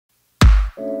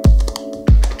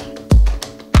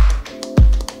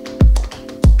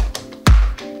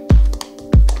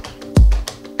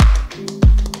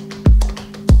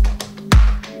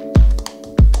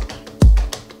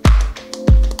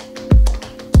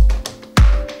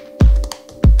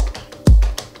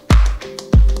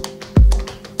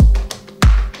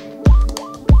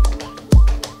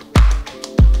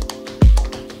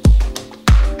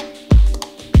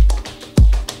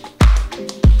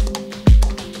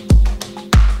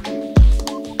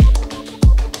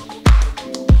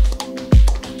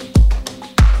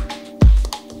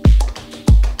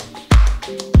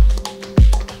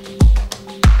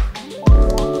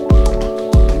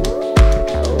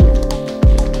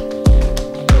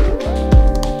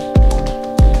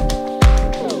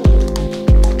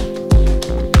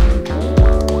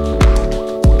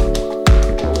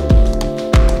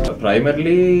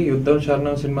Primarily, Yuddham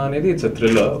Sharanam cinema అనేది it's a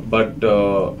thriller, but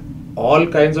all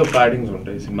kinds of paddings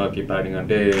ఉంటాయి సినిమాకి. Padding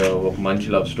అంటే ఒక మంచి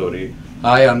లవ్ స్టోరీ.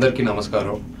 హాయ్ అందరికీ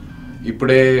నమస్కారం.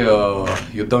 ఇప్పుడే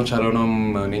యుద్ధం శరణం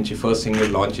నుంచి ఫస్ట్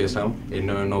సింగిల్ లాంచ్ చేసాం,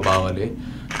 ఎన్నో ఎన్నో బావాలి.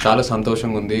 చాలా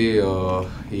సంతోషంగా ఉంది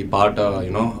ఈ పాట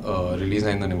రిలీజ్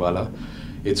అయిందని ఇవాళ.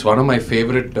 It's one of my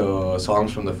favourite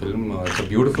songs from the film. It's a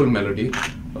beautiful melody.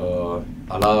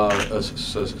 అలా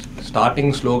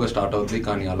స్టార్టింగ్ స్లోగా స్టార్ట్ అవుతుంది,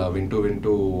 కానీ అలా వింటూ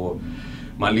వింటూ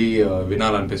మళ్ళీ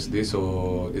వినాలనిపిస్తుంది. So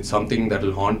it's something that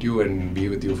will haunt you and be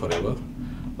with you for ever.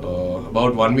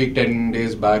 About 1 week 10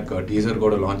 days back teaser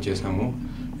కూడా launch చేసాము.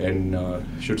 And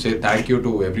should say thank you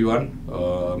to every one,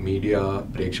 media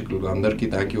ప్రేక్షకులు అందరికీ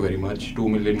thank you very much. 2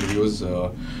 million views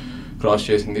cross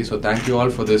చేసింది. So thank you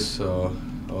all for this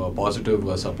positive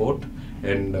support,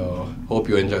 and hope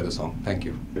you enjoy the song. Thank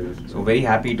you. So very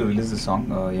happy to release this song,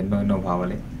 Enno Enno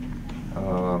Bhavale.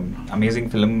 Amazing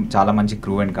film, chala manchi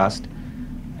crew and cast,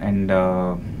 and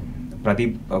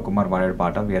Pradeep Kumar Vadad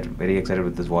Pata. We are very excited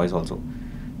with this voice also,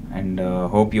 and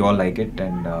hope you all like it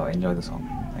and enjoy the song.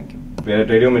 Thank you. We are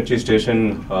at Radio Mirchi station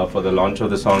for the launch of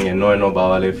the song Enno Enno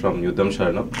Bhavale from Yuddham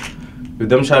Sharanam.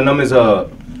 Yuddham Sharanam is a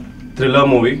thriller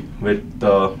movie with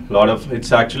lot of, it's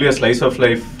actually a slice of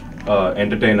life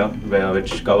entertainer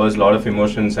which covers a lot of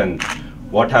emotions and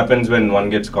what happens when one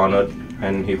gets cornered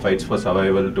and he fights for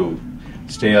survival to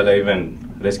stay alive and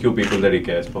rescue people that he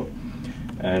cares for.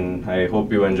 And I hope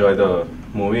you enjoy the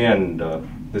movie, and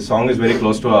this song is very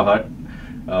close to our heart,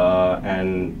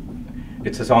 and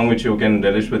it's a song which you can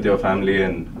relish with your family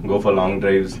and go for long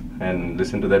drives and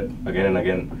listen to that again and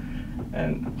again,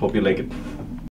 and hope you like it.